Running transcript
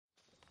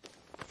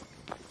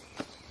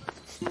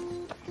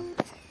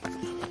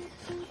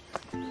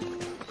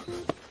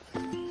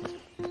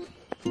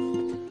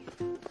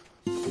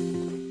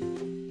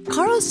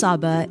Karel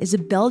Sabbe is a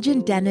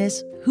Belgian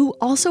dentist who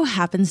also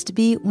happens to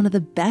be one of the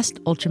best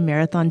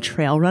ultramarathon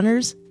trail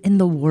runners in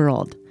the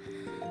world.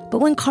 But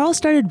when Karel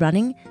started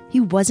running, he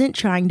wasn't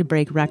trying to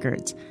break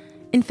records.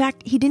 In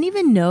fact, he didn't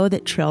even know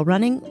that trail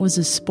running was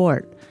a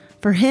sport.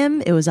 For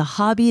him, it was a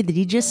hobby that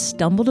he just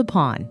stumbled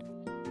upon.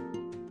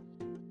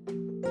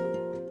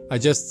 I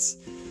just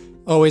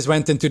always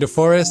went into the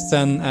forest,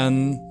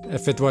 and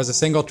if it was a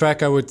single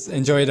track, I would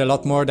enjoy it a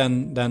lot more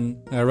than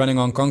running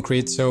on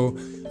concrete. So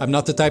I'm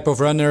not the type of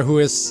runner who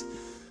is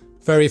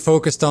very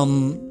focused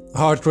on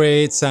heart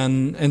rates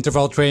and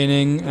interval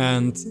training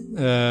and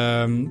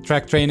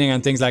track training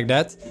and things like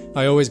that.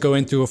 I always go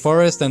into a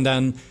forest and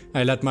then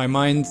I let my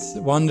mind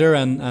wander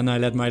and I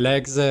let my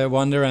legs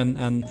wander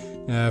and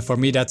for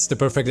me that's the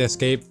perfect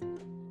escape.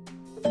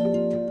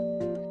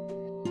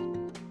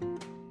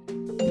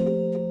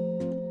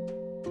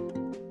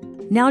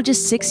 Now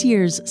just 6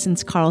 years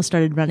since Karel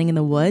started running in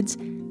the woods,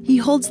 he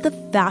holds the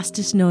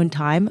fastest known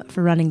time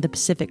for running the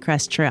Pacific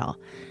Crest Trail.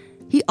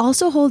 He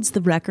also holds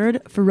the record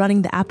for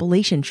running the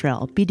Appalachian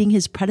Trail, beating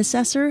his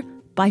predecessor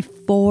by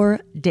 4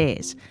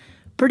 days.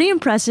 Pretty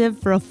impressive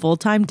for a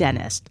full-time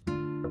dentist.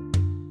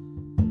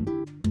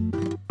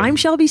 I'm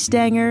Shelby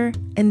Stanger,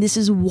 and this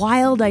is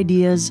Wild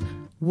Ideas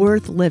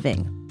Worth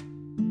Living.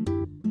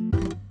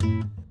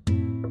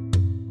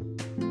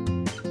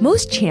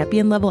 Most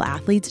champion-level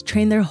athletes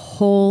train their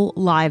whole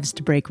lives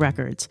to break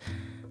records.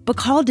 But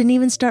Karel didn't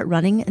even start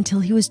running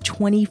until he was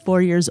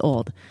 24 years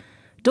old.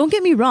 Don't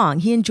get me wrong,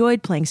 he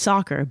enjoyed playing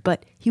soccer,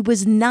 but he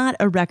was not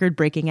a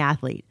record-breaking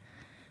athlete.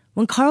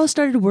 When Karel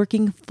started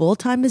working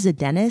full-time as a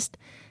dentist,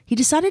 he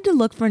decided to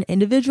look for an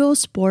individual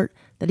sport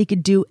that he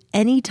could do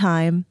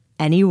anytime,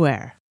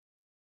 anywhere.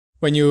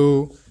 When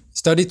you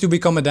study to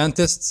become a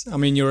dentist, I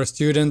mean, you're a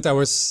student. I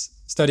was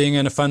studying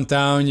in a fun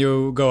town.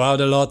 You go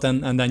out a lot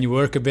and then you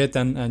work a bit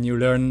and you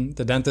learn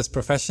the dentist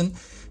profession.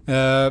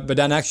 But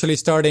then actually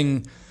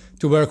starting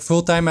to work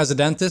full-time as a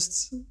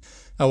dentist,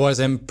 I was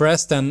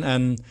impressed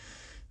and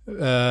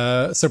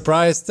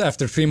surprised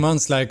after 3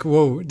 months, like,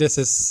 whoa, this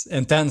is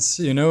intense.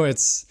 You know,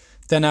 it's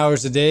 10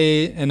 hours a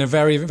day in a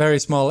very, very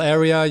small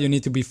area. You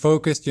need to be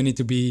focused. You need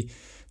to be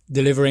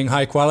delivering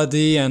high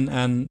quality.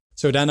 And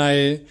so then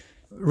I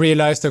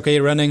realized, okay,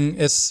 running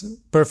is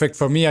perfect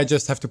for me. I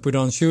just have to put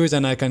on shoes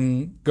and I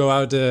can go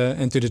out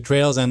into the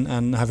trails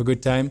and have a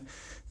good time.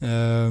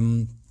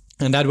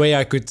 And that way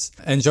I could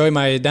enjoy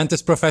my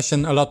dentist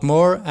profession a lot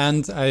more,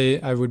 and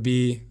I would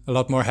be a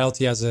lot more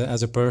healthy as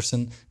a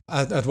person.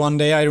 At one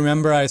day I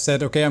remember I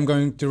said, okay, I'm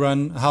going to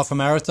run half a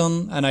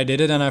marathon, and I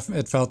did it, and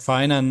it felt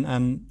fine,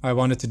 and I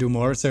wanted to do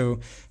more. So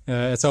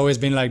it's always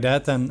been like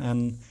that,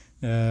 and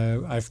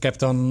I've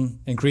kept on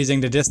increasing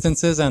the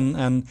distances.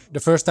 And the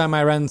first time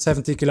I ran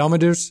 70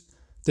 kilometers,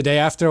 the day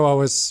after I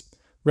was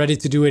ready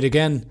to do it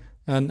again.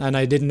 And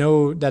I didn't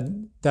know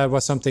that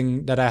was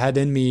something that I had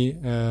in me.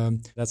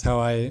 That's how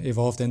I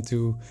evolved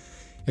into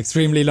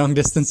extremely long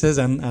distances,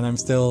 and I'm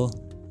still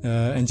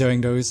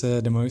enjoying those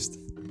the most.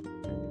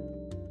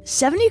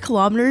 70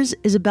 kilometers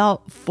is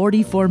about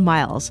 44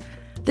 miles.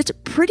 That's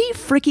pretty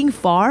freaking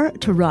far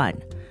to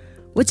run.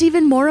 What's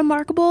even more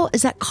remarkable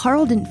is that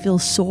Karel didn't feel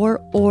sore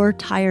or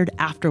tired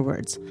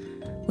afterwards.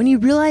 When he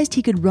realized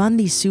he could run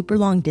these super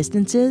long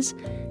distances,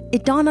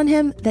 it dawned on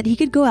him that he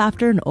could go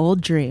after an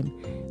old dream.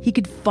 He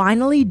could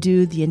finally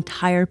do the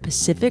entire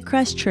Pacific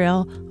Crest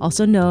Trail,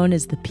 also known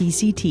as the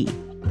PCT.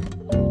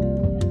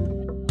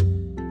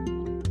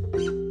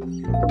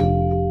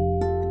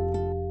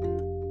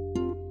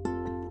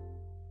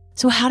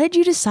 So how did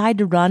you decide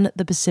to run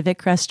the Pacific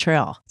Crest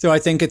Trail? So I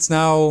think it's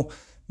now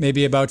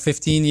maybe about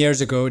 15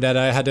 years ago that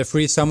I had a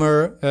free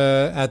summer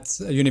at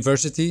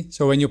university.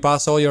 So when you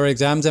pass all your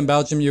exams in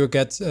Belgium, you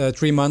get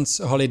 3 months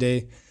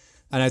holiday.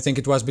 And I think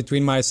it was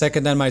between my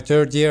second and my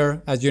third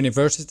year at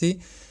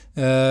university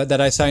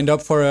that I signed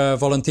up for a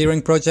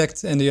volunteering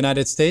project in the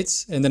United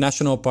States in the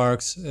national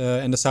parks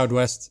in the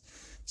Southwest.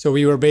 So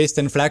we were based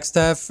in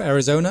Flagstaff,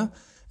 Arizona,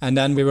 and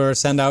then we were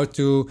sent out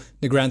to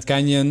the Grand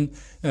Canyon,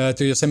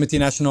 to Yosemite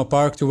National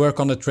Park to work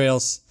on the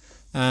trails.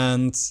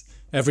 And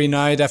every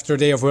night after a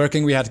day of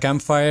working, we had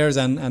campfires,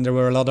 and there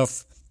were a lot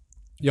of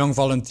young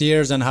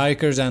volunteers and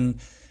hikers. And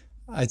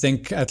I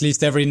think at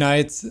least every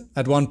night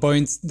at one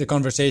point, the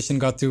conversation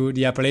got to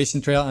the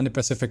Appalachian Trail and the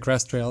Pacific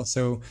Crest Trail.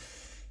 So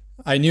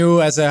I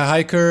knew as a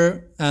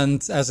hiker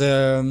and as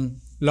a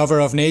lover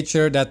of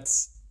nature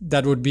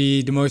that would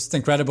be the most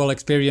incredible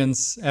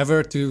experience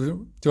ever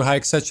to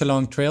hike such a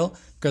long trail,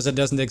 because it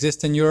doesn't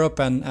exist in Europe,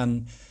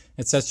 and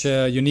it's such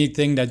a unique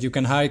thing that you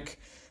can hike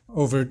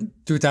over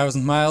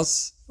 2,000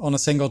 miles on a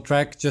single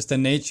track just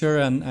in nature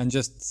and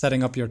just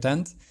setting up your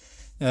tent.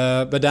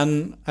 But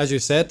then, as you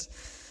said,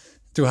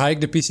 to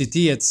hike the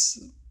PCT, it's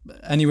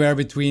anywhere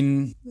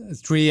between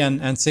 3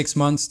 and 6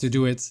 months to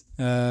do it.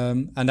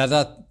 And at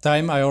that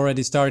time, I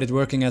already started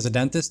working as a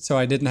dentist, so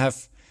I didn't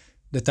have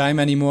the time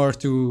anymore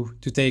to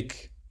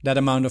take that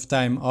amount of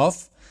time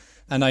off.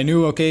 And I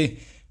knew, okay,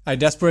 I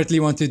desperately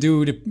want to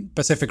do the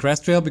Pacific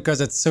Crest Trail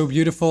because it's so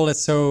beautiful,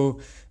 it's so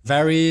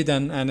varied,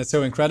 and it's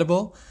so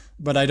incredible.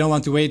 But I don't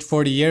want to wait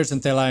 40 years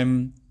until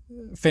I'm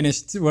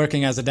finished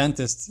working as a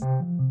dentist.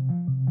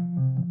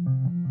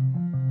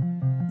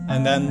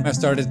 And then I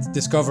started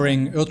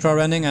discovering ultra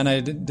running, and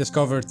I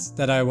discovered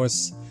that I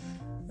was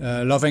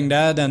loving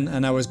that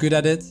and I was good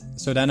at it.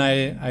 So then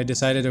I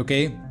decided,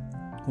 okay,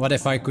 what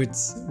if I could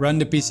run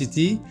the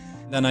PCT?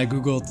 Then I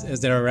Googled,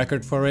 is there a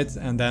record for it?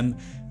 And then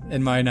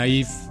in my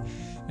naive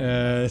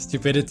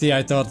stupidity,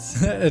 I thought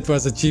it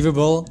was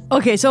achievable.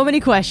 Okay, so many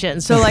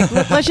questions. So like,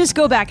 let's just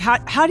go back.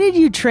 How did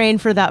you train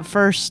for that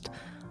first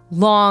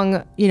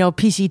long,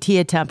 PCT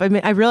attempt? I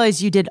mean, I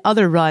realized you did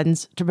other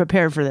runs to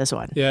prepare for this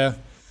one. Yeah.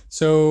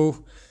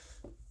 So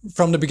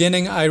from the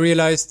beginning, I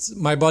realized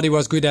my body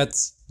was good at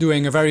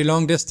doing a very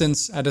long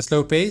distance at a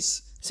slow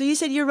pace. So you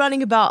said you're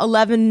running about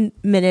 11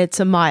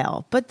 minutes a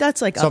mile, but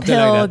that's like Something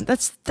uphill. like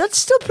that. That's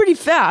still pretty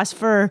fast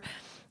for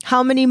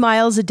how many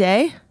miles a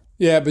day?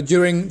 Yeah, but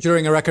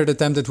during a record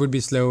attempt, it would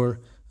be slower.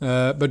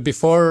 But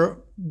before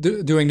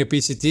doing the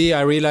PCT,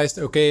 I realized,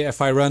 okay,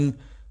 if I run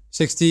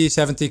 60,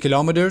 70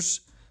 kilometers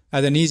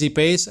at an easy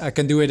pace, I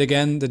can do it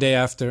again the day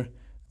after.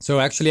 So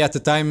actually at the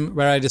time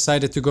where I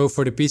decided to go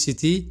for the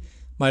PCT,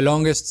 my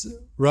longest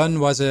run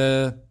was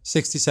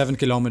 67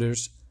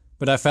 kilometers.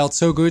 But I felt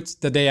so good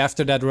the day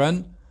after that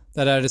run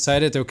that I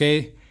decided,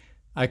 okay,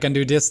 I can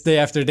do this day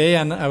after day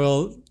and I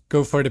will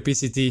go for the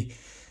PCT.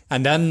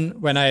 And then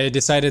when I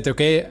decided,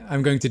 okay,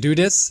 I'm going to do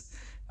this,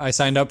 I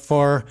signed up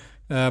for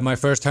my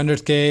first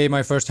 100K,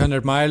 my first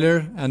 100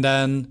 miler. And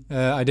then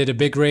I did a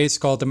big race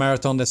called the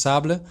Marathon des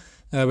Sables,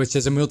 which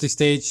is a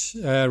multi-stage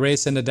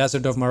race in the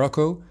desert of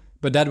Morocco.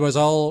 But that was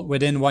all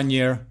within 1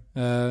 year.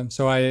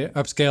 So I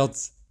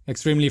upscaled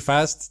extremely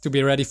fast to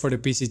be ready for the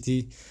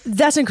PCT.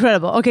 That's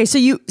incredible. Okay,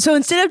 so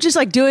instead of just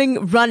like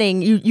doing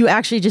running, you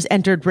actually just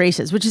entered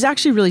races, which is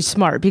actually really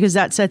smart because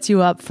that sets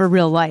you up for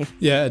real life.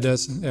 Yeah, it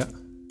does. Yeah.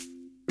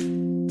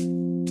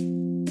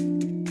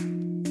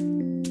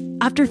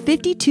 After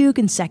 52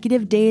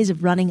 consecutive days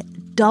of running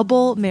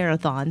double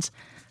marathons,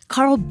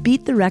 Karel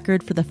beat the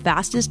record for the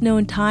fastest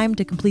known time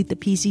to complete the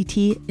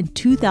PCT in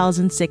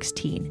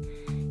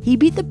 2016. He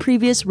beat the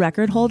previous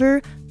record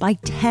holder by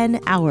 10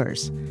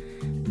 hours.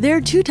 There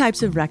are two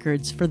types of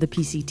records for the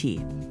PCT.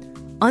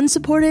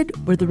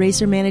 Unsupported, where the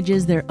racer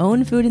manages their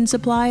own food and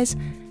supplies,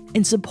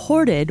 and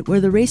supported, where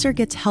the racer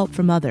gets help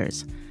from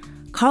others.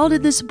 Karel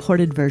did the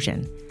supported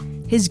version.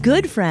 His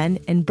good friend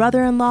and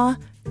brother-in-law,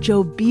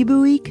 Joe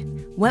Bibuik,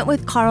 went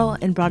with Karel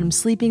and brought him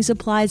sleeping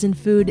supplies and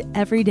food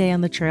every day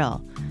on the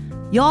trail.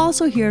 You'll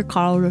also hear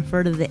Karel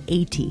refer to the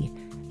AT,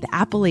 the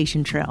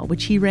Appalachian Trail,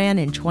 which he ran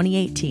in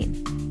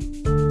 2018.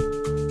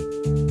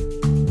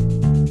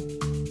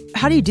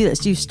 How do you do this?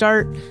 Do you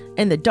start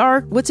in the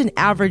dark? What's an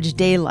average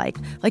day like?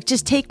 Like,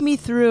 just take me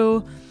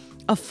through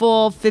a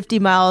full 50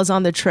 miles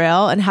on the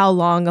trail and how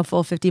long a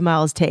full 50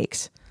 miles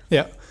takes.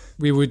 Yeah,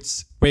 we would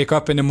wake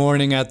up in the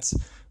morning at,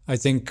 I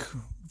think,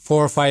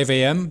 4 or 5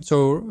 a.m.,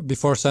 so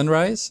before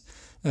sunrise.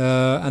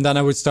 And then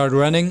I would start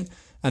running.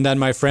 And then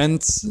my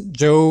friend,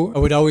 Joe,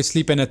 would always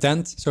sleep in a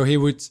tent. So he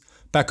would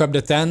pack up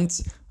the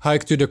tent,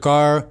 hike to the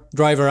car,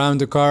 drive around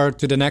the car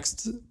to the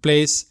next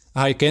place,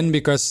 hike in,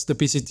 because the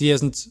PCT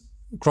isn't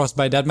crossed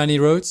by that many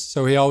roads.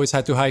 So he always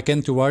had to hike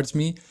in towards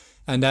me.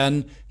 And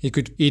then he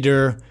could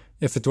either,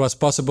 if it was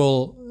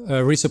possible,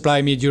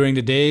 resupply me during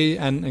the day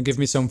and give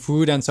me some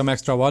food and some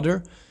extra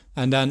water.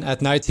 And then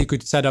at night he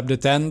could set up the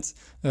tent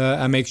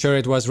and make sure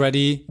it was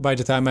ready by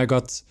the time I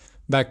got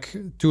back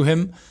to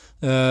him.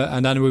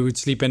 And then we would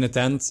sleep in a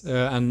tent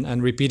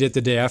and repeat it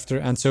the day after.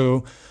 And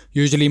so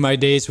usually my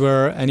days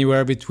were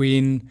anywhere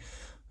between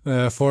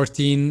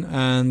 14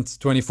 and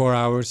 24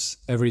 hours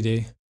every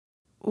day.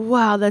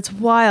 Wow, that's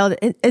wild.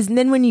 And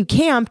then when you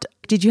camped,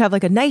 did you have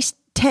like a nice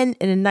tent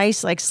and a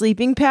nice like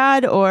sleeping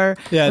pad, or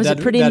was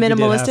it pretty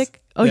minimalistic?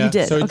 Oh, yeah. You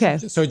did? Okay.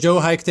 So Joe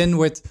hiked in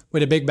with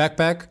a big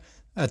backpack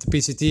at the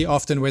PCT,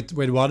 often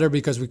with water,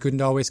 because we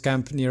couldn't always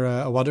camp near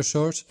a water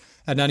source.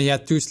 And then he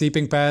had 2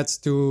 sleeping pads,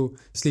 2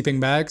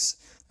 sleeping bags.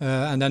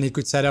 And then he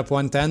could set up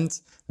one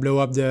tent, blow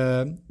up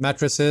the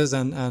mattresses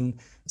and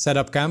set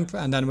up camp.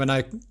 And then when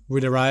I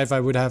would arrive, I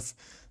would have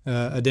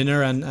a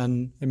dinner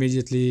and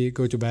immediately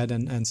go to bed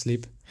and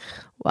sleep.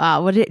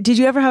 Wow. Did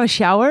you ever have a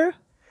shower?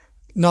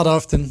 Not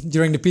often.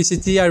 During the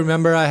PCT, I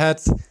remember I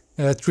had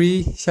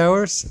 3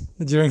 showers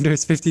during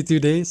those 52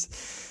 days.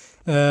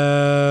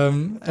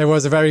 It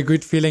was a very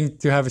good feeling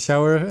to have a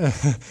shower.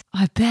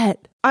 I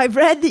bet. I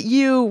read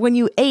that when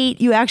you ate,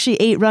 you actually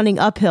ate running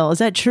uphill. Is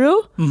that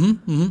true?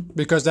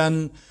 Because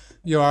then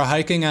you are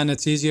hiking and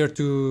it's easier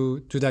to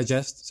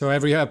digest. So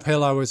every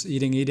uphill I was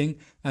eating.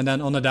 And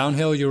then on the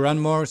downhill you run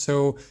more,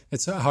 so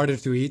it's harder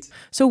to eat.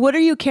 So what are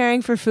you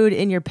carrying for food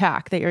in your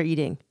pack that you're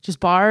eating?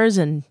 Just bars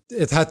and...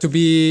 It had to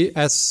be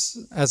as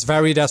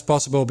varied as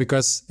possible,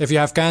 because if you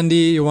have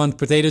candy, you want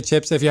potato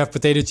chips. If you have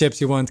potato chips,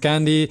 you want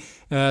candy.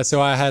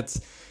 So I had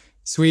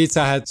sweets,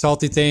 I had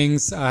salty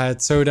things, I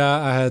had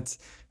soda, I had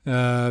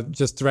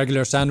just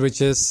regular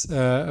sandwiches,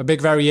 a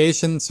big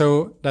variation,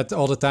 so that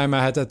all the time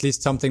I had at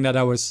least something that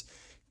I was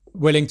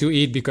willing to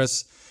eat,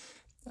 because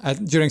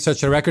during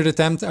such a record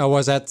attempt, I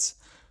was at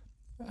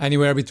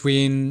anywhere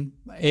between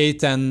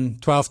 8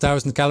 and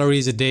 12,000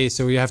 calories a day.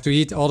 So you have to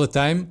eat all the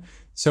time.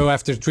 So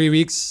after 3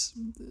 weeks,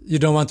 you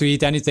don't want to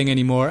eat anything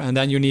anymore. And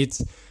then you need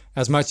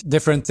as much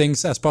different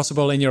things as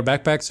possible in your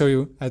backpack. So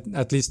you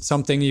at least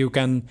something you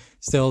can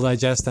still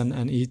digest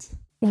and eat.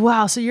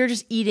 Wow. So you're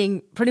just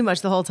eating pretty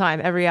much the whole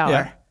time, every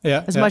hour.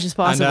 Yeah. As much as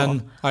possible.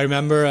 And then I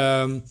remember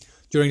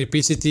during the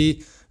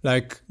PCT,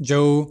 like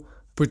Joe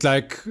put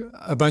like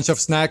a bunch of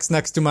snacks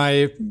next to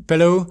my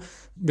pillow,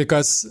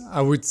 because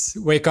I would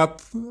wake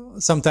up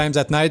sometimes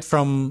at night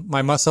from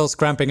my muscles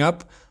cramping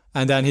up.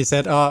 And then he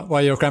said,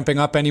 well, you're cramping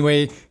up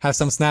anyway, have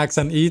some snacks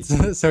and eat.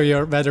 So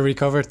you're better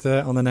recovered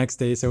on the next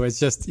day. So it's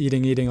just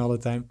eating all the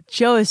time.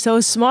 Joe is so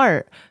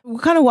smart.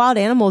 What kind of wild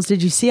animals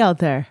did you see out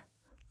there?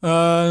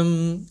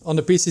 On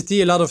the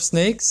PCT, a lot of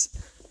snakes.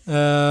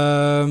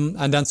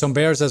 And then some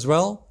bears as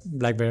well,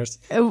 black bears.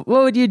 What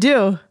would you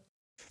do?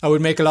 I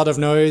would make a lot of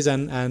noise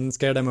and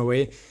scare them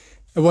away.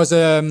 It was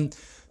a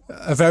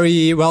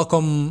very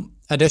welcome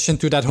addition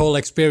to that whole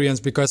experience,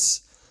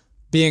 because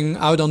being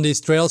out on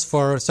these trails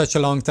for such a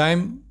long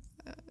time,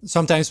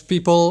 sometimes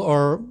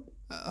people,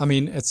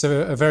 it's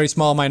a very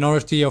small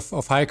minority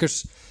of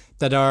hikers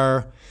that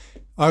are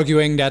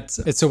arguing that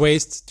it's a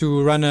waste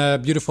to run a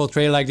beautiful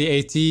trail like the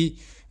AT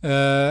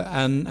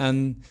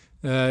and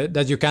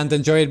that you can't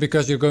enjoy it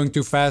because you're going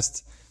too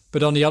fast.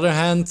 But on the other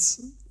hand,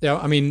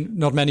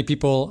 not many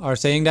people are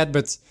saying that,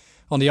 but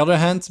on the other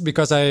hand,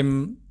 because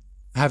I'm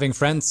having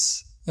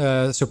friends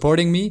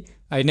supporting me,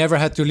 I never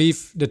had to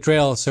leave the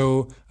trail.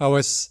 So I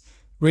was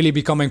really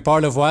becoming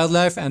part of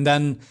wildlife, and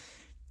then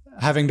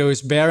having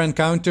those bear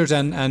encounters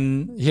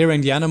and hearing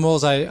the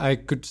animals, I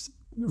could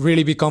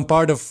really become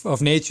part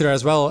of nature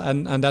as well.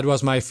 And that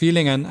was my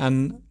feeling.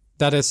 And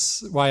that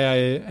is why I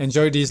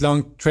enjoy these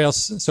long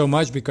trails so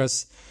much,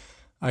 because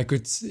I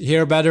could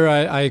hear better.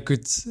 I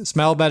could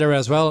smell better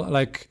as well.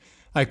 Like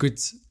I could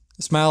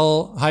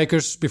smell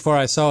hikers before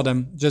I saw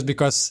them, just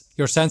because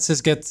your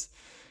senses get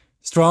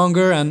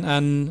stronger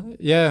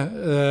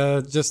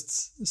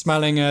just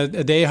smelling a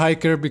day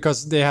hiker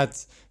because they had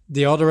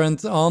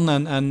deodorant on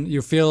and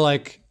you feel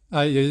like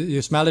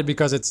you smell it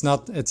because it's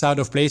out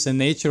of place in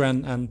nature.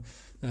 And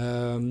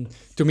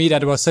to me,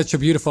 that was such a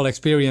beautiful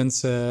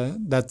experience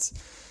that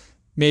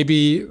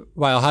maybe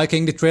while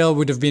hiking the trail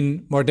would have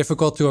been more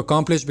difficult to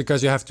accomplish,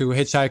 because you have to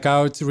hitchhike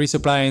out,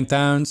 resupply in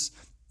towns.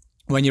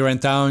 When you're in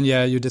town,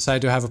 you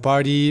decide to have a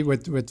party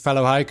with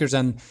fellow hikers.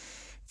 And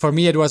for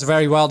me, it was a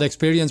very wild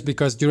experience,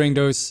 because during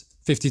those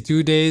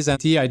 52 days, I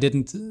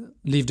didn't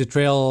leave the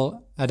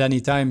trail at any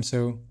time.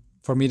 So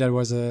for me, that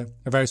was a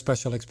very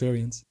special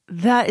experience.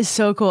 That is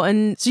so cool.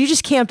 And so you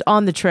just camped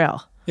on the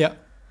trail? Yeah.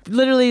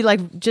 Literally,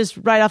 like just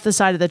right off the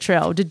side of the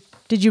trail.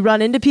 Did you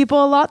run into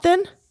people a lot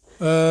then?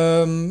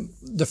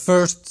 The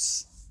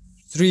first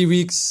 3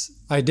 weeks,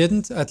 I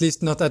didn't, at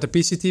least not at the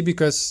PCT,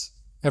 because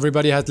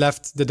everybody had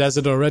left the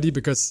desert already,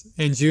 because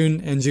in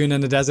June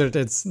in the desert,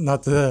 it's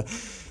not the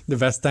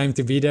best time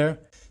to be there.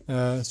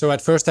 So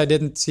at first I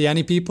didn't see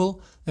any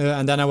people,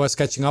 and then I was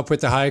catching up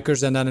with the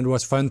hikers, and then it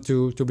was fun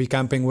to be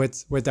camping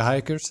with the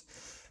hikers.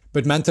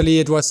 But mentally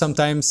it was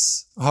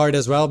sometimes hard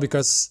as well,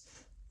 because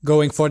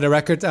going for the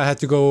record, I had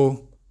to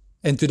go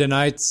into the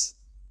night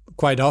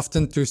quite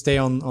often to stay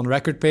on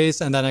record pace.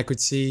 And then I could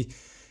see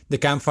the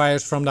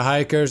campfires from the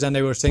hikers, and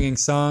they were singing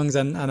songs,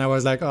 and I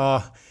was like,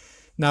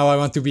 now I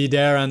want to be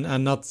there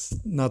and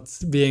not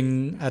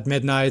being at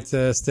midnight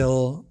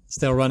still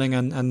running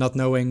and not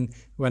knowing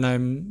when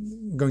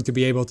I'm going to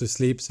be able to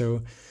sleep.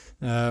 So,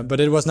 but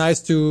it was nice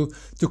to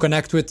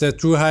connect with the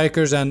true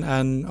hikers,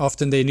 and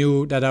often they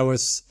knew that I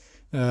was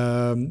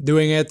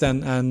doing it,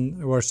 and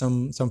there were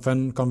some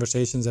fun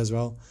conversations as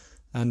well.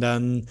 And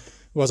then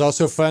it was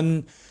also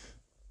fun,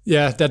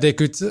 that they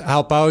could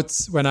help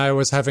out when I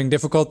was having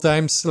difficult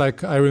times.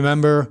 Like I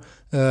remember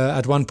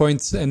at one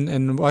point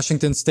in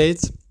Washington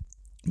State,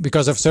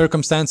 because of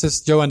circumstances,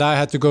 Joe and I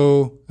had to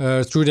go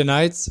through the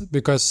night,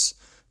 because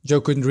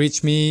Joe couldn't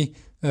reach me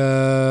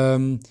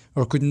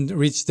or couldn't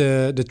reach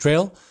the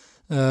trail.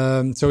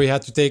 So we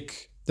had to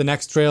take the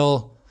next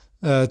trail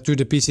to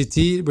the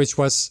PCT, which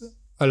was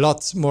a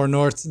lot more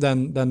north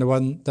than the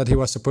one that he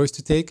was supposed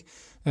to take.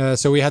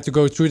 So we had to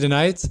go through the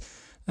night,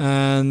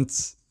 and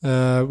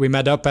we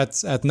met up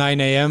at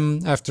 9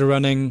 a.m. after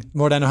running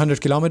more than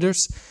 100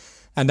 kilometers.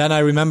 And then I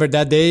remember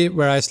that day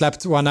where I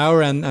slept 1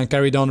 hour and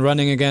carried on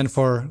running again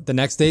for the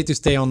next day to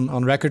stay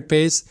on record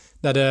pace,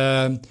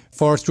 that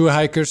 4 true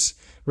hikers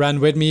ran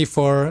with me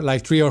for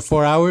like 3 or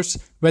 4 hours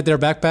with their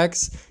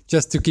backpacks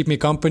just to keep me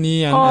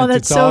company and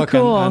that's to talk.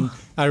 So cool. And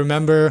I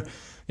remember,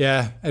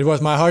 it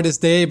was my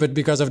hardest day, but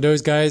because of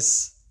those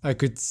guys, I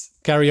could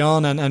carry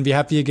on and be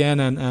happy again.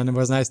 And it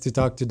was nice to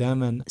talk to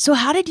them. And so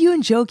how did you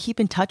and Joe keep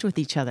in touch with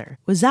each other?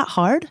 Was that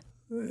hard?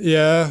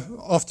 Yeah,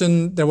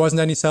 often there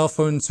wasn't any cell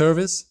phone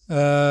service.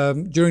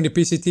 During the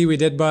PCT, we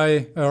did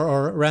buy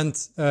or rent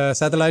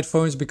satellite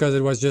phones because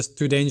it was just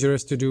too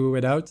dangerous to do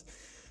without.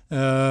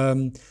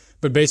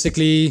 But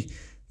basically,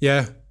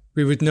 yeah,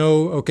 we would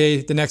know,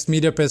 okay, the next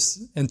meetup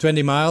is in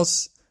 20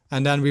 miles.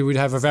 And then we would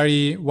have a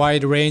very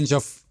wide range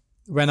of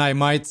when I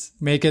might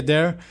make it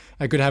there.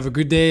 I could have a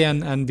good day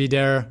and be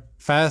there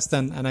fast,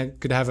 and I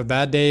could have a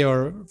bad day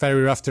or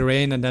very rough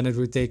terrain, and then it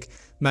would take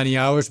many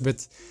hours.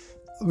 But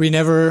we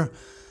never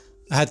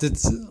had it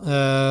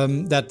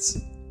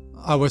that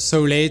I was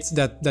so late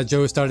that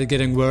Joe started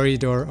getting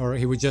worried, or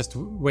he would just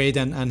wait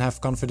and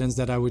have confidence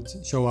that I would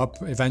show up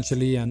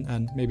eventually,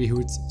 and maybe he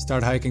would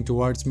start hiking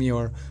towards me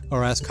or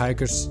ask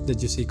hikers, did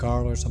you see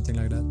Karel, or something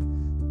like that.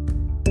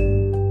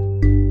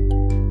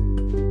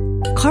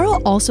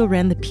 Karel also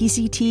ran the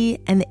PCT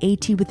and the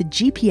AT with a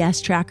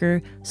GPS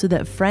tracker so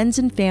that friends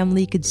and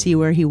family could see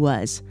where he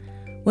was.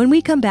 When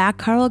we come back,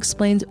 Karel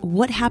explains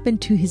what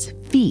happened to his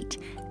feet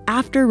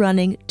after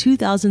running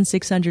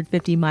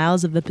 2,650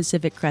 miles of the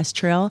Pacific Crest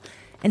Trail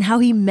and how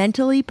he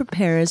mentally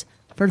prepares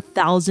for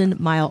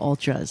 1,000-mile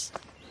ultras.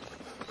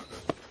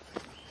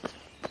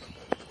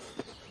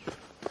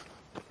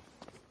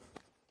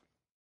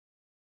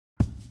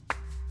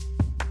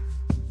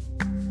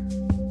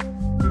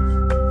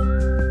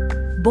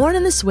 Born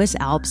in the Swiss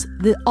Alps,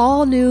 the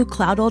all-new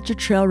Cloud Ultra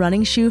trail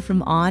running shoe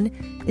from On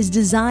is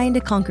designed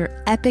to conquer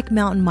epic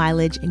mountain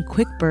mileage in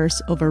quick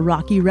bursts over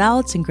rocky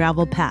routes and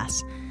gravel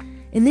paths.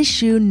 In this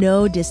shoe,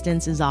 no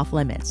distance is off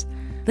limits.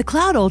 The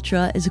Cloud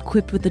Ultra is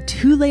equipped with a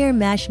 2-layer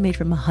mesh made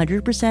from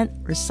 100%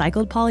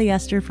 recycled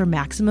polyester for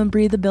maximum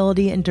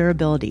breathability and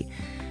durability.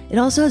 It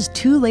also has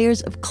 2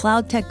 layers of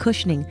Cloud Tech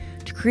cushioning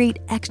to create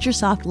extra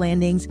soft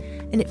landings,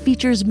 and it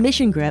features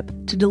Mission Grip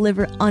to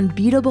deliver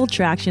unbeatable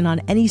traction on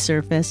any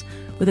surface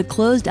with a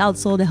closed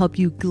outsole to help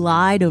you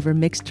glide over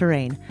mixed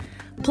terrain.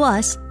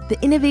 Plus,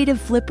 the innovative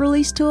flip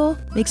release tool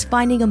makes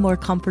finding a more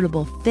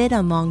comfortable fit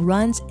on long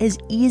runs as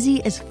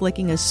easy as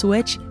flicking a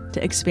switch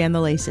to expand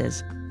the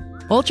laces.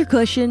 Ultra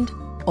cushioned,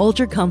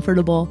 ultra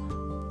comfortable,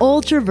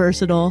 ultra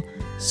versatile,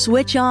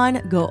 switch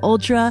on, go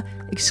ultra,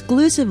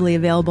 exclusively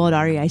available at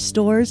REI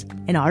stores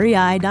and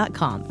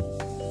rei.com.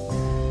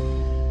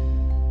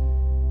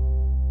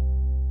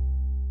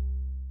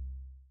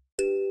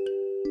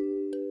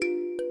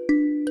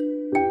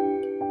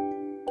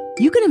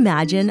 You can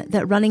imagine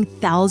that running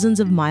thousands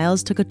of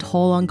miles took a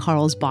toll on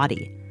Karel's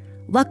body.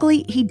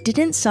 Luckily, he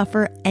didn't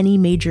suffer any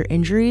major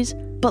injuries,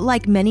 but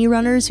like many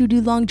runners who do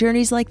long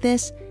journeys like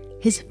this,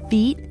 his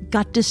feet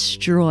got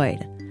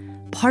destroyed.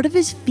 Part of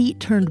his feet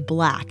turned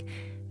black.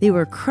 They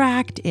were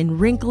cracked and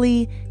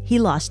wrinkly, he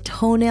lost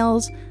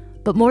toenails,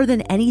 but more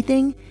than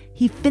anything,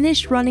 he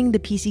finished running the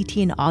PCT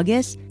in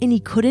August and he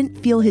couldn't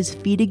feel his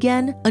feet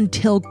again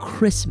until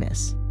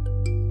Christmas.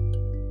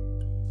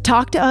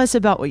 Talk to us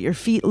about what your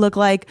feet look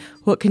like,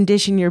 what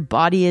condition your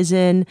body is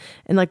in,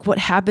 and like what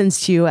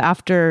happens to you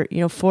after,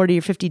 40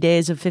 or 50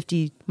 days of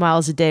 50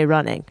 miles a day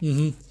running.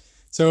 Mm-hmm.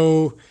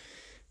 So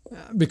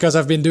because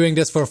I've been doing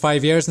this for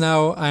 5 years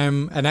now,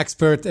 I'm an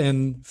expert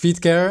in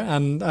feet care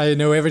and I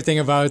know everything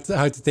about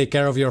how to take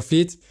care of your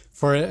feet.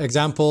 For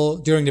example,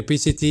 during the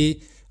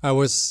PCT, I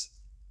was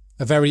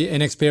a very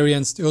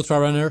inexperienced ultra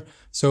runner.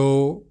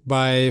 So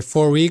by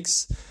 4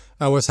 weeks,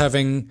 I was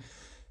having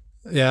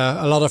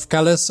a lot of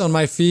callus on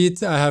my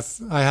feet. I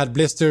had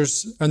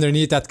blisters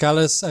underneath that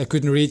callus. I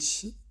couldn't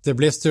reach the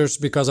blisters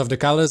because of the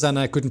callus and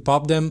I couldn't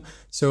pop them.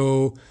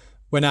 So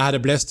when I had a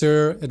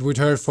blister, it would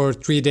hurt for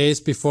 3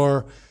 days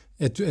before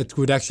it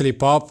would actually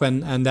pop.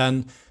 And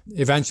then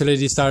eventually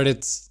they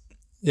started,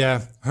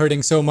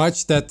 hurting so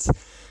much that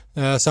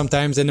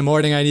sometimes in the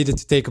morning I needed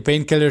to take a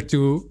painkiller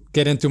to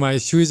get into my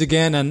shoes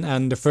again.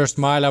 And the first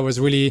mile I was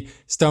really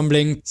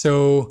stumbling.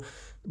 So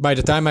by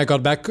the time I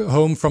got back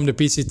home from the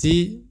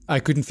PCT, I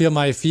couldn't feel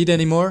my feet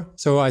anymore.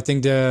 So I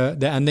think the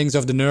endings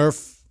of the nerve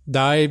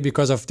died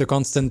because of the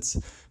constant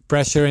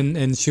pressure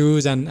in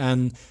shoes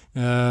and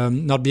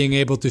not being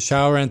able to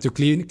shower and to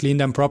clean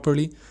them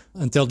properly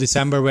until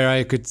December, where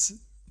I could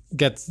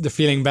get the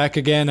feeling back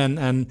again.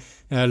 And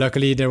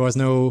luckily there was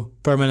no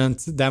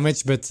permanent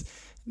damage. But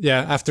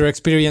after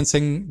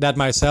experiencing that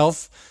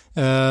myself,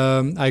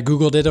 I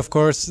Googled it, of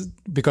course,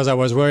 because I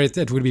was worried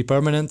it would be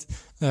permanent.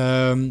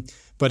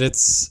 But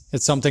it's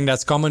something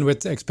that's common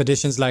with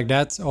expeditions like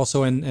that,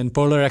 also in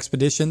polar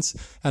expeditions.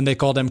 And they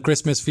call them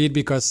Christmas feet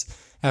because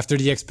after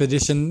the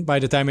expedition, by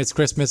the time it's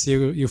Christmas,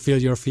 you feel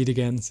your feet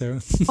again. So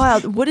wow,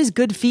 what is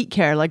good feet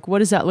care? Like, what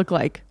does that look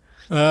like?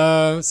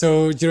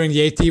 So during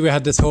the AT, we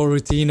had this whole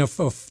routine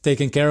of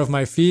taking care of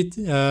my feet.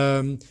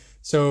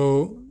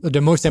 So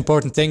the most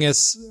important thing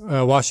is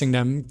washing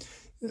them.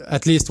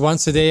 At least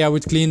once a day, I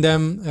would clean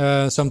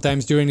them.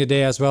 Sometimes during the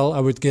day as well, I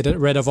would get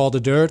rid of all the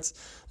dirt.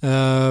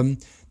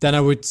 Then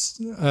I would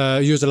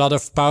use a lot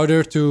of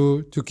powder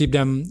to keep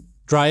them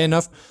dry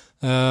enough.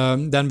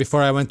 Then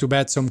before I went to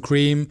bed, some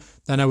cream.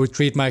 Then I would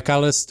treat my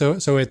callus. So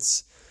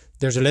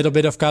there's a little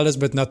bit of callus,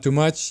 but not too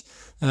much.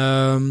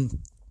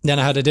 Then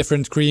I had a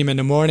different cream in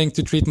the morning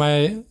to treat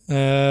my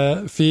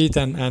feet,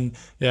 and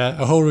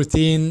a whole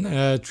routine,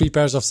 3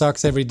 pairs of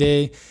socks every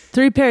day.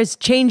 3 pairs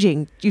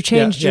changing. You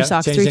changed your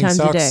socks 3 times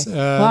socks, a day.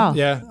 Wow.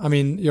 Yeah, I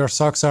mean, your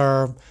socks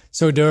are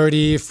so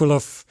dirty, full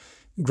of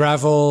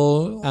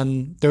gravel,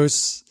 and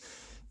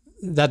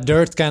that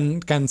dirt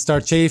can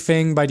start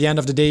chafing. By the end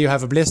of the day, you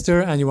have a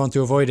blister, and you want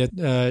to avoid it.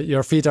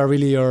 Your feet are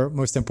really your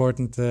most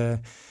important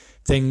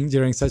thing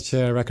during such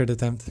a record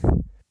attempt.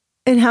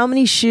 And how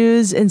many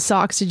shoes and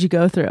socks did you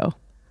go through?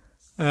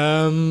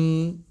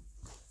 During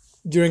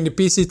the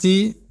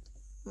PCT,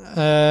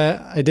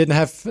 I didn't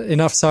have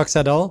enough socks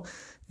at all.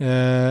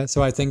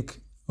 So I think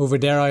over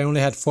there I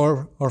only had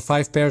 4 or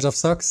 5 pairs of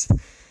socks.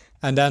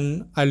 And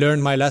then I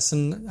learned my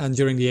lesson. And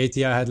during the AT,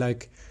 I had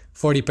like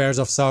 40 pairs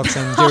of socks.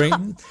 And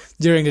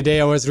during the day,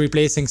 I was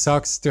replacing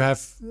socks to have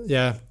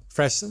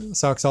fresh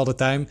socks all the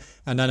time.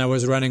 And then I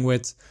was running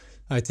with,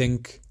 I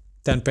think,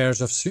 10 pairs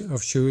of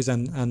shoes,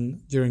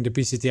 and during the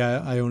PCT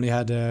I only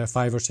had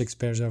 5 or 6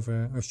 pairs of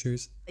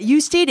shoes.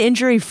 You stayed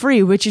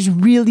injury-free, which is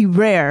really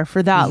rare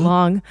for that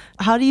long.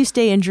 How do you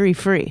stay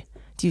injury-free?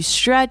 Do you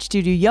stretch? Do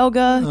you do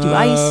yoga? Do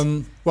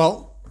ice?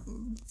 Well,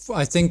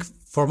 I think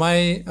for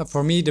me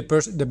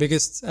the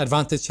biggest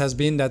advantage has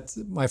been that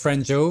my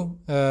friend Joe,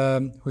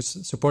 who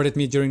supported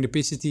me during the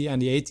PCT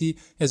and the AT,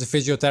 is a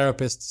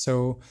physiotherapist.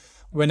 So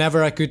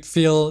whenever I could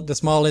feel the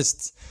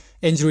smallest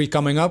injury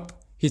coming up,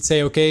 he'd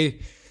say,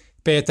 okay,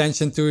 pay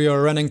attention to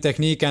your running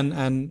technique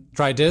and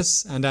try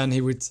this. And then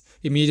he would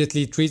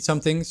immediately treat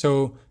something.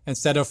 So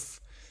instead of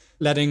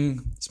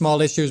letting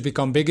small issues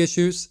become big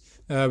issues,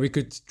 we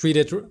could treat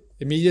it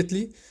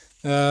immediately.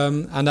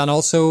 And then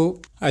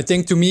also, I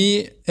think to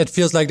me, it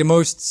feels like the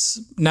most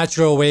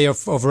natural way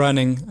of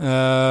running.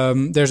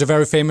 There's a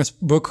very famous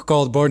book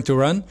called Born to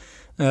Run.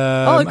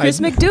 Chris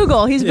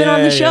McDougall. He's been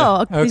on the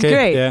show. Okay, he's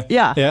great.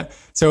 Yeah.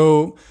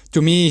 So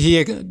to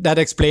me, that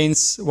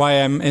explains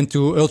why I'm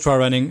into ultra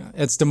running.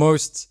 It's the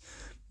most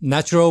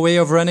natural way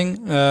of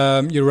running.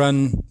 You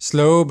run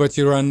slow, but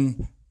you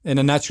run in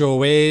a natural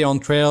way on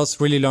trails,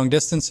 really long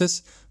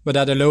distances, but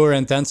at a lower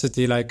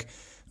intensity. Like,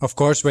 of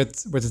course,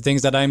 with the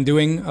things that I'm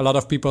doing, a lot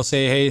of people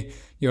say, hey,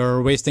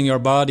 you're wasting your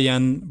body,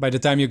 and by the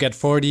time you get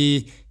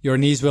 40, your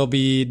knees will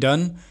be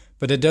done.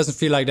 But it doesn't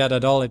feel like that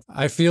at all.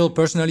 I feel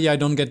personally I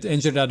don't get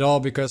injured at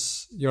all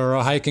because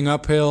you're hiking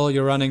uphill,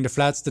 you're running the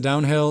flats, the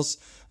downhills.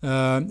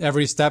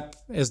 Every step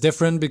is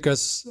different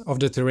because of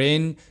the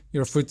terrain.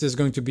 Your foot is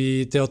going to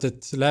be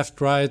tilted left,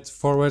 right,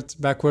 forward,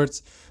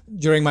 backwards.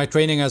 During my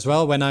training as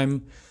well, when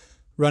I'm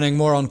running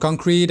more on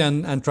concrete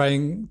and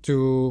trying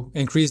to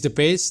increase the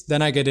pace,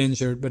 then I get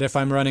injured. But if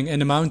I'm running in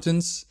the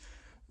mountains,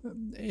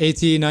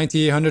 80,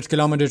 90, 100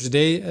 kilometers a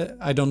day,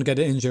 I don't get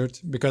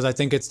injured because I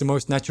think it's the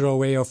most natural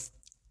way of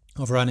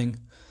running.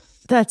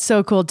 That's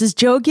so cool. Does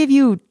Joe give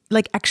you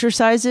like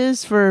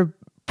exercises for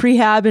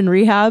prehab and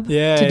rehab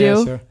to do?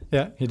 Yeah, sure.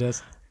 Yeah, he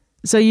does.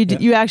 So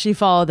you actually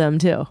follow them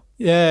too?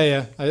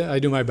 Yeah. I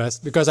do my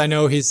best because I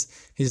know he's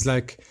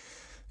like,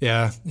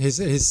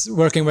 he's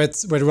working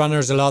with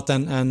runners a lot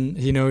and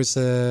he knows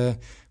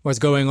what's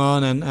going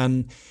on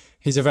and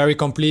he's a very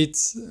complete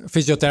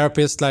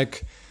physiotherapist.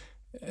 Like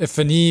if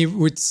a knee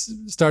would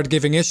start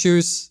giving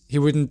issues, he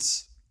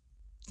wouldn't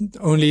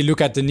only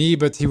look at the knee,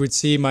 but he would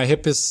see my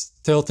hip is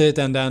tilted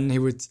and then he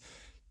would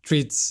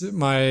treat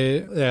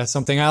my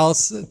something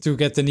else to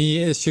get the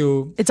knee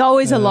issue. It's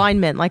always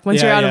alignment. Like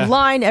once you're out of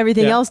line,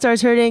 everything else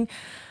starts hurting.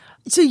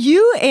 So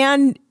you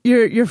and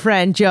your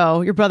friend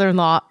Joe, your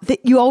brother-in-law,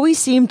 you always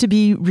seem to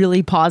be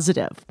really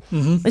positive.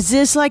 Mm-hmm. Is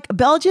this like a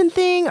Belgian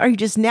thing? Are you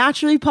just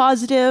naturally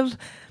positive?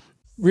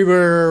 We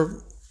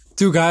were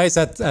 2 guys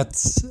at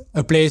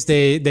a place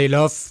they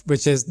love,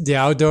 which is the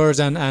outdoors,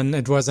 and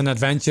it was an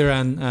adventure,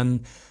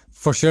 and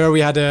for sure we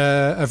had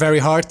a very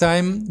hard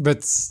time,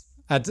 but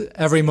at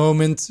every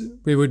moment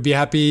we would be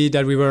happy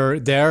that we were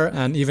there,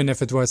 and even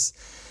if it was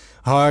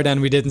hard and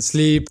we didn't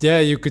sleep,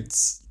 you could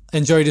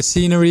enjoy the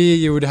scenery,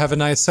 you would have a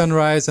nice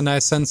sunrise, a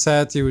nice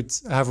sunset, you would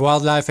have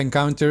wildlife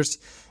encounters.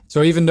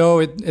 So even though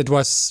it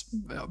was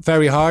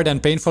very hard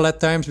and painful at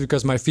times,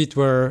 because my feet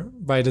were,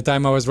 by the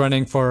time I was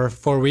running for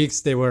 4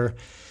 weeks, they were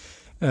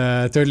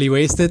totally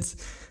wasted,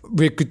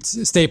 we could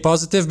stay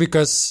positive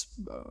because,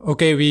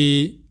 okay,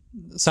 we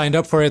signed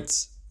up for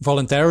it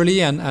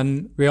voluntarily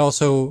and we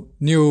also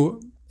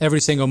knew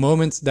every single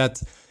moment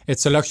that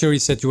it's a luxury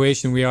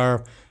situation. We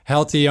are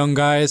healthy young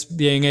guys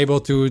being able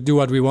to do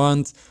what we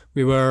want.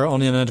 We were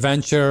on an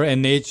adventure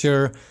in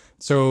nature.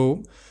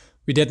 So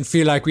we didn't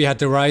feel like we had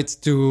the right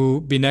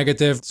to be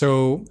negative.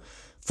 So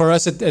for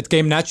us, it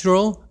came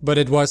natural, but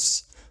it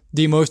was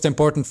the most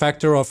important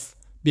factor of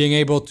being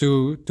able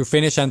to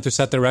finish and to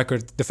set the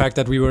record. The fact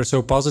that we were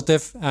so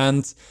positive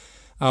and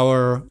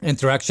our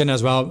interaction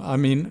as well. I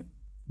mean,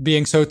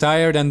 being so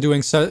tired and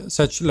doing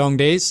such long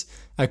days,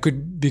 I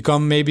could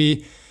become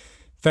maybe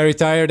very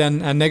tired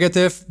and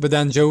negative, but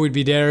then Joe would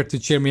be there to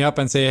cheer me up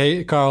and say,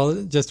 hey,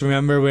 Karel, just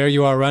remember where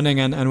you are running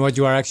and what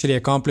you are actually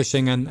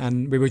accomplishing,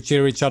 and we would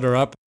cheer each other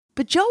up.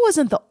 But Joe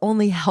wasn't the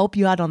only help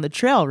you had on the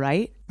trail,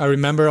 right? I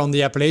remember on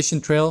the Appalachian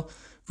Trail,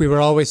 we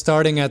were always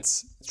starting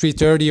at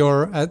 3:30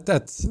 or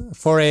at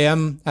 4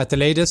 a.m. at the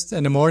latest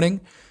in the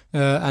morning.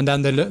 And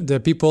then the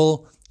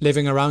people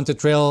living around the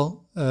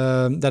trail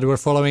that were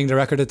following the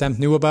record attempt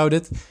knew about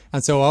it.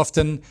 And so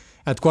often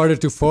at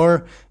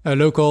 3:45, a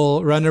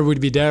local runner would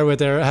be there with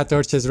their head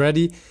torches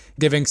ready,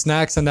 giving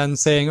snacks and then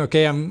saying,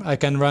 okay, I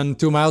can run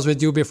 2 miles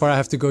with you before I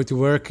have to go to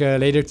work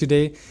later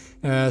today.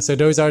 So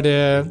those are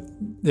the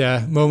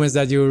moments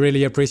that you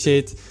really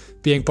appreciate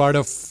being part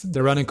of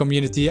the running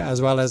community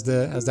as well as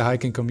the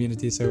hiking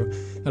community. So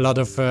a lot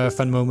of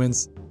fun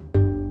moments.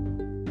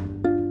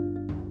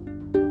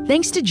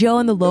 Thanks to Joe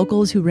and the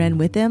locals who ran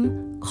with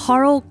him,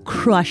 Karel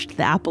crushed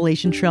the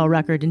Appalachian Trail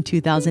record in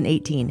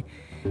 2018.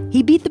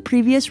 He beat the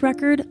previous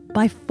record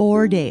by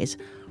 4 days,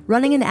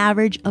 running an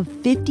average of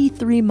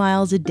 53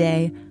 miles a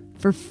day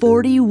for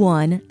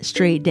 41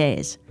 straight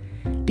days.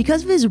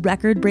 Because of his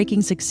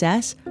record-breaking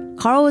success,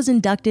 Karel was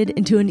inducted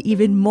into an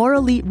even more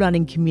elite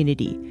running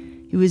community.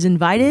 He was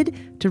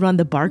invited to run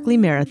the Barkley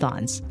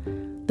Marathons.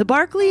 The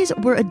Barkleys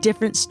were a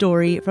different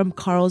story from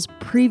Karel's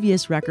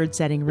previous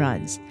record-setting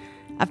runs.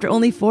 After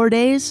only 4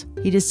 days,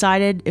 he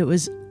decided it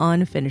was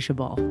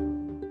unfinishable.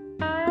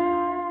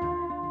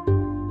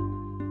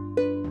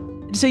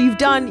 So you've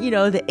done,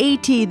 the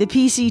AT, the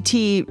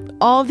PCT,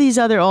 all these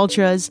other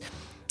ultras,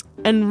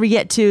 and we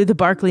get to the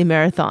Barkley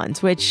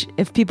Marathons, which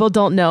if people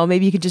don't know,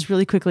 maybe you could just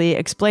really quickly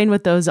explain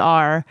what those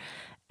are.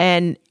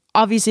 And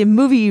obviously a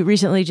movie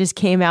recently just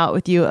came out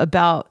with you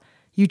about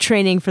you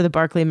training for the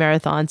Barkley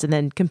Marathons and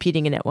then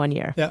competing in it 1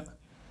 year. Yeah.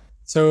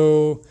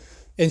 So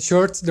in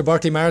short, the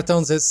Barkley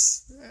Marathons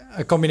is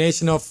a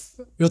combination of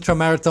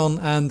ultramarathon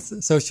and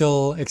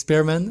social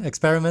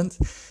experiment.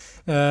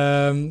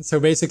 So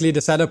basically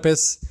the setup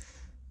is,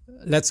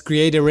 let's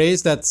create a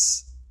race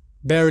that's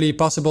barely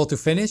possible to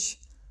finish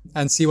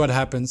and see what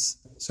happens.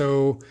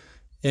 So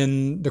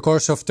in the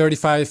course of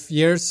 35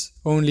 years,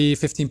 only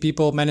 15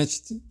 people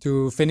managed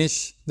to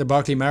finish the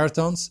Barkley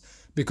Marathons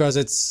because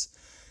it's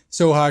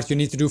so hard. You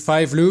need to do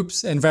 5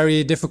 loops in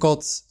very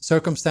difficult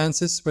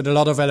circumstances with a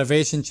lot of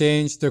elevation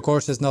change. The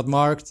course is not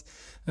marked.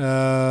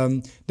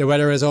 The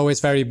weather is always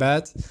very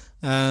bad.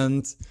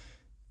 And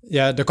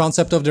the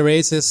concept of the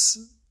race is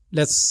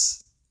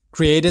let's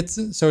create it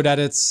so that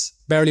it's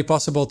barely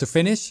possible to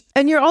finish.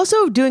 And you're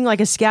also doing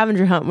like a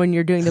scavenger hunt when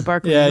you're doing the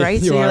Barkley,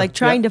 right? So you're like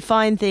trying to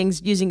find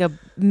things using a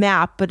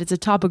map, but it's a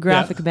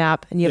topographic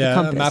map and you have a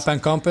compass. A map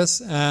and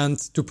compass. And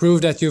to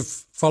prove that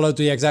you've followed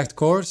the exact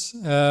course,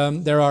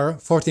 there are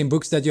 14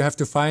 books that you have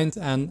to find.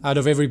 And out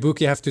of every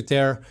book, you have to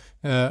tear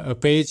a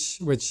page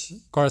which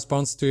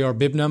corresponds to your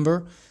bib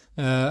number.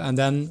 And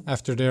then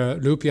after the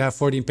loop, you have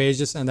 14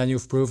 pages and then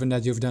you've proven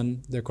that you've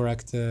done the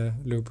correct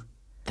loop.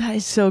 That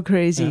is so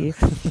crazy.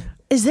 Yeah.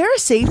 Is there a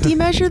safety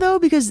measure though?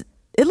 Because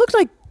it looked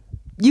like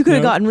you could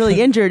have gotten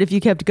really injured if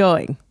you kept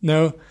going.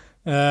 No.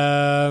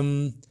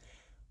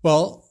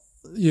 Well,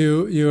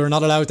 you're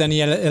not allowed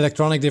any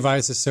electronic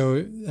devices.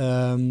 So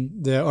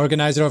the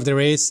organizer of the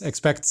race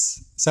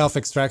expects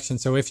self-extraction.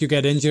 So if you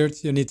get injured,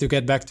 you need to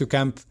get back to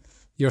camp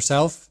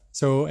yourself.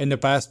 So in the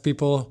past,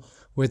 people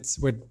with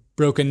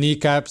broken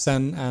kneecaps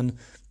and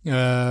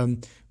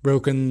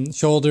broken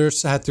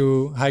shoulders had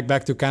to hike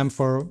back to camp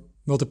for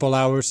multiple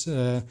hours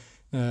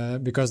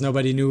because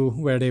nobody knew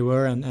where they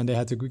were and they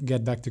had to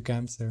get back to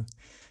camp. So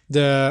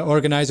the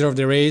organizer of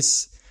the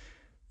race,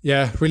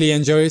 really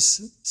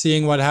enjoys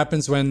seeing what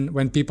happens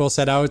when people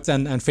set out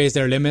and face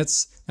their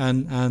limits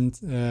and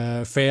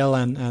fail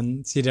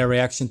and see their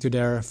reaction to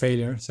their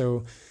failure.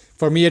 So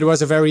for me, it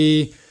was a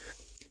very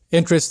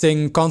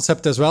interesting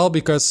concept as well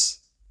because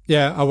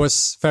I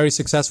was very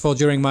successful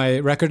during my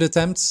record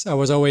attempts. I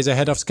was always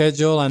ahead of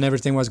schedule and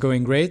everything was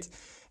going great.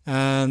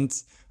 And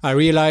I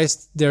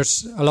realized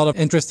there's a lot of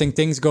interesting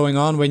things going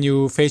on when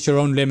you face your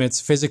own limits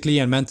physically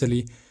and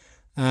mentally.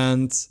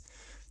 And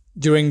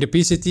during the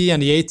PCT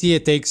and the AT,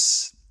 it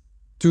takes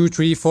 2,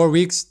 3, 4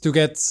 weeks to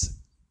get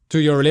to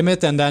your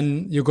limit and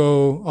then you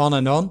go on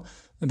and on.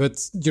 But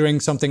during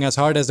something as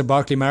hard as the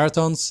Barkley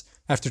Marathons,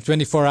 after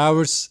 24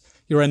 hours,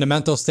 you're in the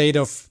mental state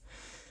of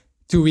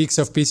 2 weeks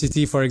of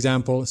PCT, for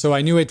example. So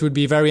I knew it would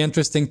be very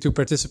interesting to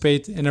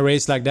participate in a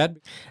race like that.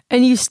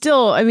 And you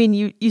still,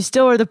 you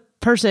still are the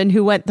person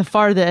who went the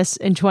farthest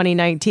in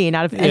 2019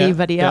 out of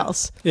anybody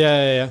else.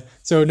 Yeah.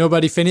 So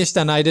nobody finished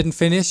and I didn't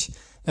finish.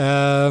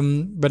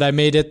 But I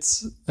made it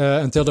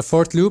until the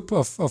 4th loop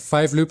of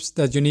 5 loops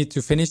that you need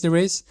to finish the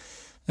race.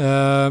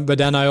 But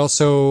then I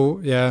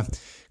also,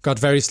 got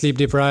very sleep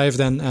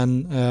deprived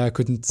and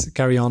couldn't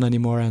carry on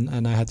anymore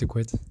and I had to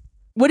quit.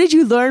 What did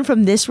you learn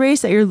from this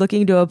race that you're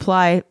looking to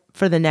apply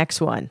for the next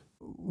one?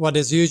 What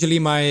is usually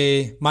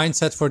my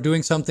mindset for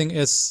doing something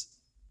is,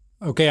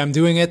 okay, I'm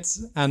doing it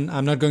and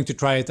I'm not going to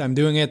try it. I'm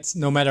doing it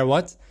no matter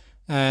what.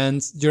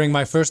 And during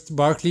my first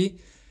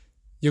Barkley,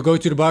 you go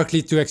to the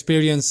Barkley to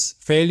experience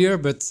failure.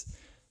 But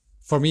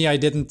for me, I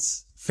didn't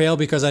fail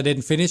because I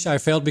didn't finish. I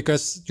failed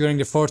because during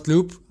the 4th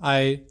loop,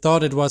 I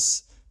thought it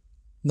was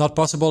not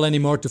possible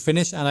anymore to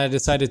finish and I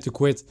decided to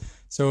quit.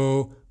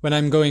 So when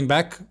I'm going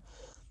back,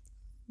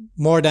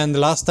 more than the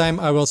last time,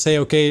 I will say,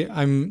 okay,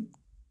 I'm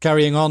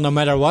carrying on no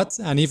matter what.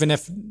 And even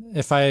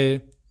if I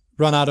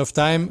run out of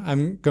time,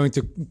 I'm going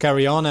to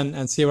carry on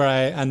and see where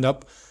I end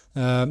up.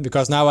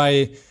 Because now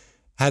I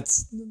had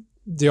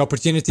the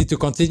opportunity to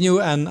continue,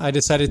 and I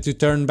decided to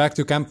turn back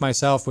to camp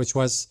myself, which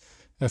was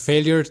a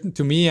failure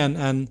to me.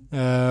 And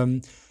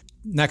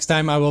next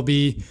time I will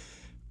be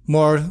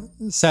more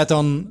set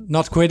on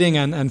not quitting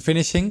and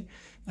finishing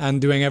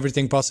and doing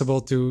everything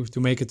possible to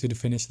make it to the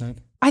finish line.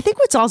 I think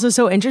what's also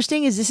so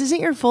interesting is this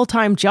isn't your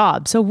full-time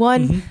job. So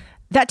one,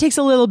 that takes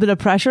a little bit of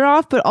pressure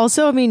off, but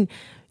also, I mean,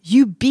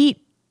 you beat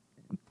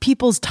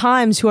people's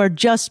times who are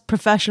just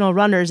professional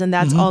runners and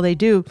that's all they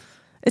do.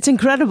 It's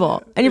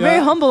incredible. And you're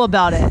very humble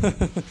about it.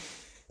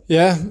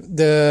 Yeah.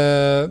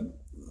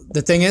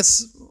 The thing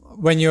is,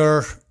 when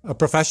you're a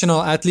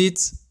professional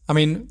athlete, I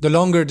mean, the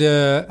longer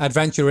the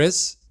adventure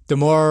is, the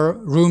more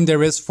room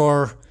there is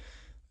for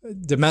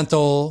the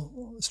mental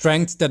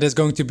strength that is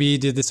going to be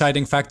the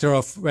deciding factor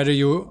of whether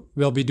you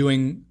will be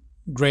doing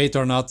great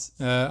or not.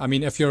 I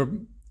mean, if you're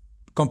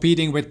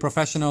competing with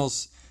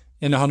professionals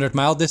in a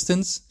 100-mile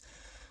distance,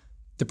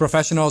 the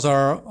professionals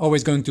are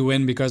always going to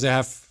win because they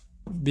have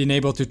been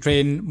able to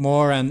train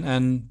more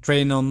and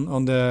train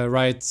on the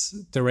right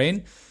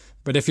terrain.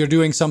 But if you're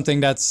doing something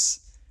that's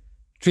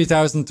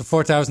 3,000 to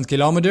 4,000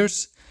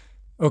 kilometers,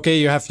 okay,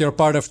 you have your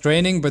part of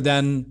training, but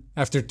then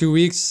after 2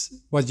 weeks,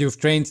 what you've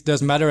trained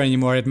doesn't matter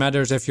anymore. It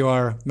matters if you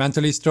are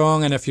mentally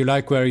strong and if you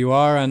like where you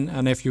are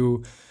and if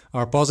you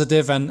are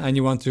positive and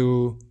you want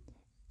to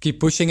keep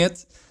pushing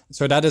it.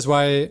 So that is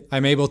why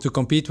I'm able to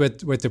compete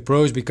with the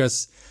pros,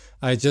 because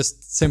I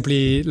just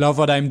simply love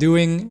what I'm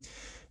doing.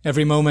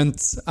 Every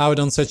moment out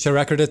on such a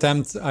record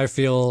attempt, I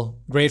feel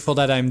grateful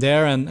that I'm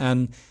there and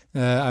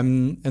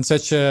I'm in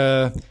such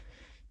a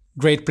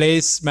great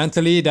place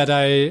mentally that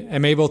I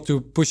am able to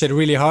push it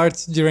really hard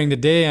during the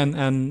day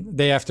and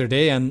day after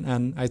day.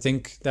 And I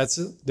think that's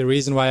the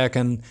reason why I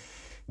can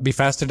be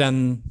faster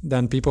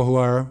than people who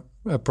are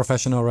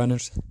professional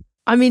runners.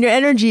 I mean, your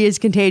energy is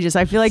contagious.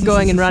 I feel like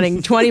going and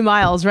running 20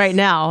 miles right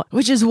now,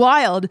 which is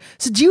wild.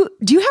 So do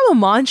you have a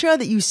mantra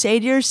that you say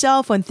to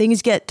yourself when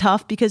things get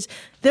tough? Because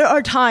there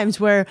are times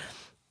where,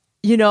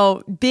 you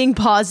know, being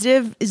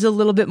positive is a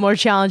little bit more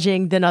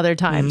challenging than other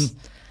times.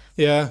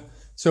 Yeah.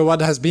 So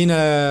what has been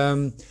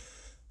a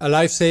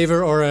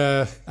lifesaver or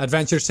a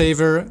adventure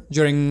saver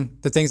during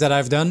the things that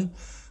I've done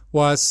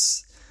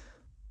was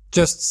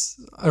just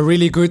a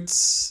really good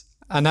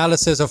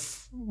analysis of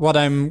what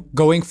I'm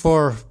going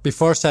for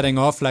before setting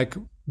off. Like,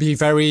 be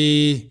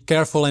very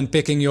careful in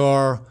picking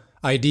your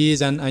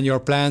ideas and your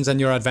plans and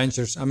your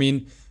adventures. I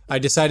mean, I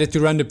decided to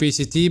run the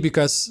PCT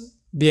because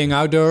being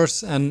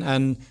outdoors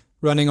and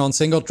running on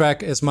single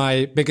track is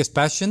my biggest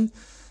passion.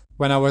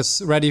 When I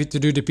was ready to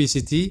do the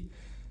PCT,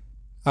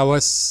 I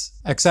was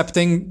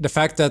accepting the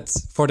fact that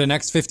for the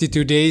next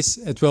 52 days,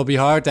 it will be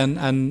hard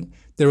and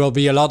there will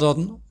be a lot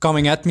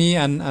coming at me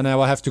and I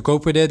will have to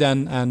cope with it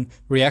and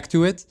react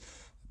to it.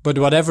 But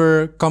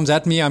whatever comes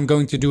at me, I'm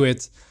going to do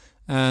it.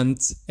 And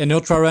in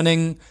ultra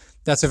running,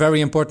 that's a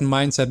very important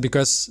mindset,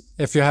 because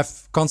if you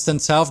have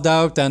constant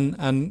self-doubt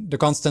and the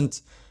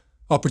constant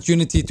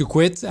opportunity to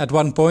quit at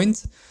one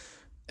point,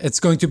 it's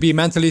going to be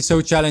mentally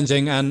so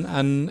challenging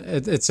and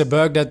it's a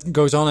bug that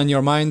goes on in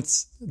your mind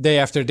day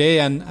after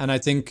day. And I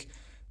think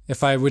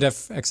if I would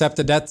have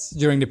accepted that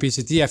during the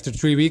PCT after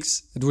 3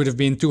 weeks, it would have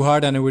been too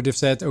hard and I would have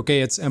said,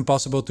 okay, it's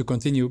impossible to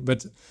continue.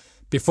 But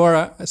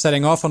before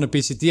setting off on the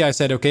PCT, I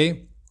said,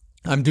 okay,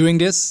 I'm doing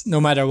this no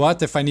matter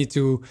what. If I need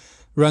to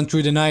run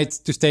through the night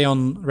to stay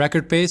on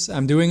record pace,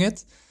 I'm doing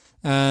it.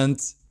 And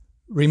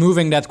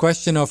removing that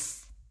question of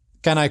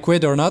can I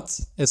quit or not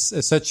is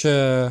such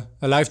a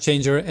life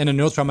changer in an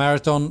ultra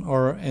marathon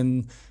or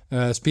in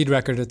a speed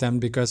record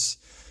attempt, because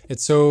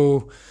it's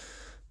so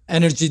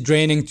energy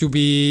draining to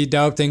be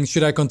doubting,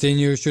 should I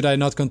continue? Should I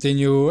not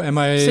continue?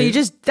 So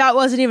that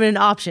wasn't even an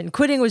option.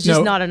 Quitting was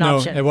just not an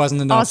option. No, it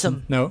wasn't an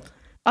option. No.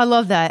 I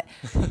love that.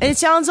 And it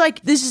sounds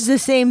like this is the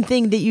same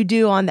thing that you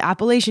do on the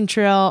Appalachian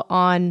Trail,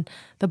 on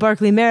the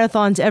Barkley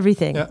Marathons,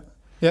 everything.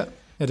 Yeah,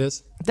 it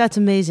is. That's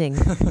amazing.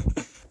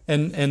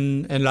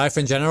 In life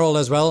in general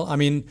as well. I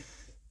mean,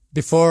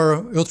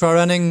 before ultra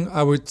running,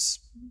 I would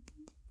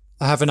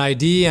have an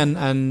idea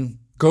and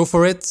go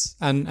for it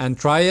and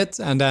try it.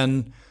 And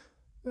then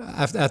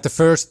at the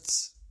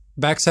first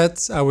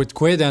backset, I would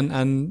quit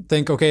and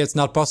think, okay, it's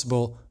not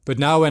possible. But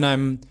now when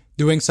I'm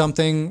doing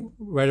something,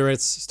 whether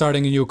it's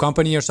starting a new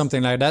company or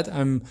something like that,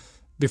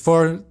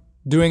 before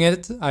doing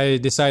it, I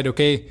decide,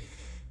 okay,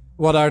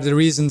 what are the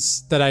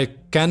reasons that I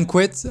can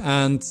quit?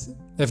 And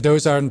if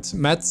those aren't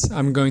met,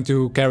 I'm going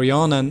to carry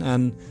on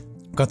and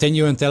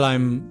continue until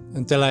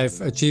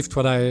I've achieved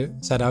what I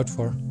set out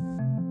for.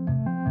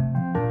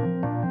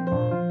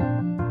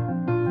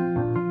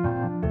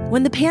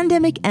 When the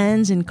pandemic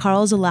ends and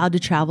Karel's allowed to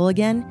travel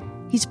again,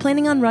 he's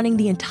planning on running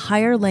the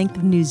entire length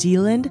of New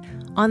Zealand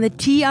on the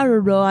Te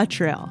Araroa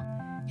Trail.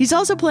 He's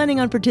also planning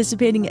on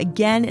participating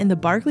again in the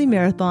Barkley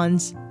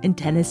Marathons in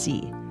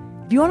Tennessee.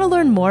 If you want to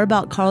learn more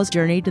about Karel's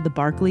journey to the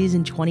Barkleys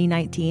in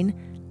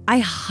 2019, I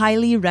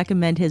highly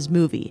recommend his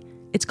movie.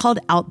 It's called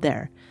Out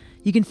There.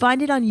 You can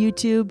find it on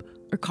YouTube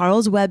or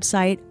Karel's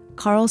website,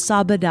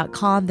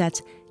 karelsabbe.com.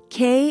 That's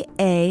KarelSabbe.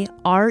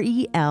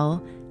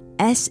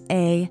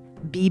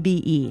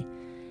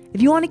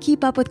 If you want to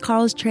keep up with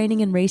Karel's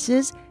training and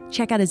races,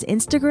 check out his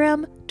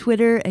Instagram,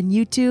 Twitter, and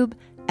YouTube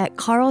at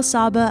Karel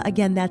Sabbe.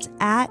 Again, that's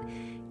at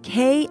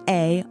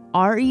KarelSabbe.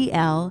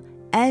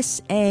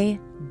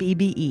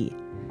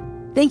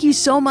 Thank you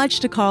so much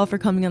to Karel for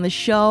coming on the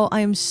show. I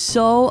am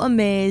so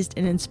amazed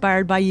and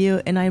inspired by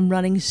you, and I'm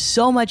running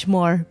so much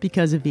more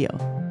because of you.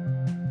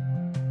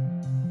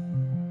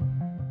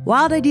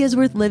 Wild Ideas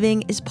Worth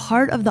Living is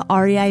part of the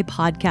REI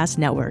Podcast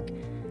Network.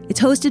 It's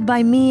hosted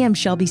by me, I'm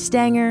Shelby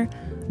Stanger,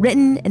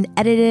 written and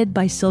edited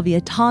by Sylvia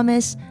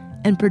Thomas,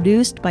 and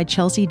produced by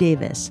Chelsea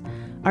Davis.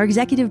 Our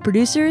executive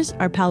producers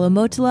are Paolo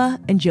Motola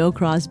and Joe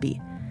Crosby.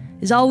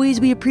 As always,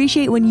 we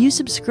appreciate when you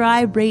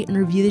subscribe, rate, and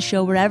review the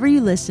show wherever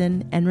you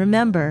listen. And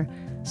remember,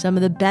 some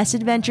of the best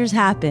adventures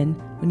happen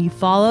when you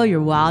follow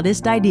your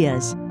wildest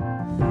ideas.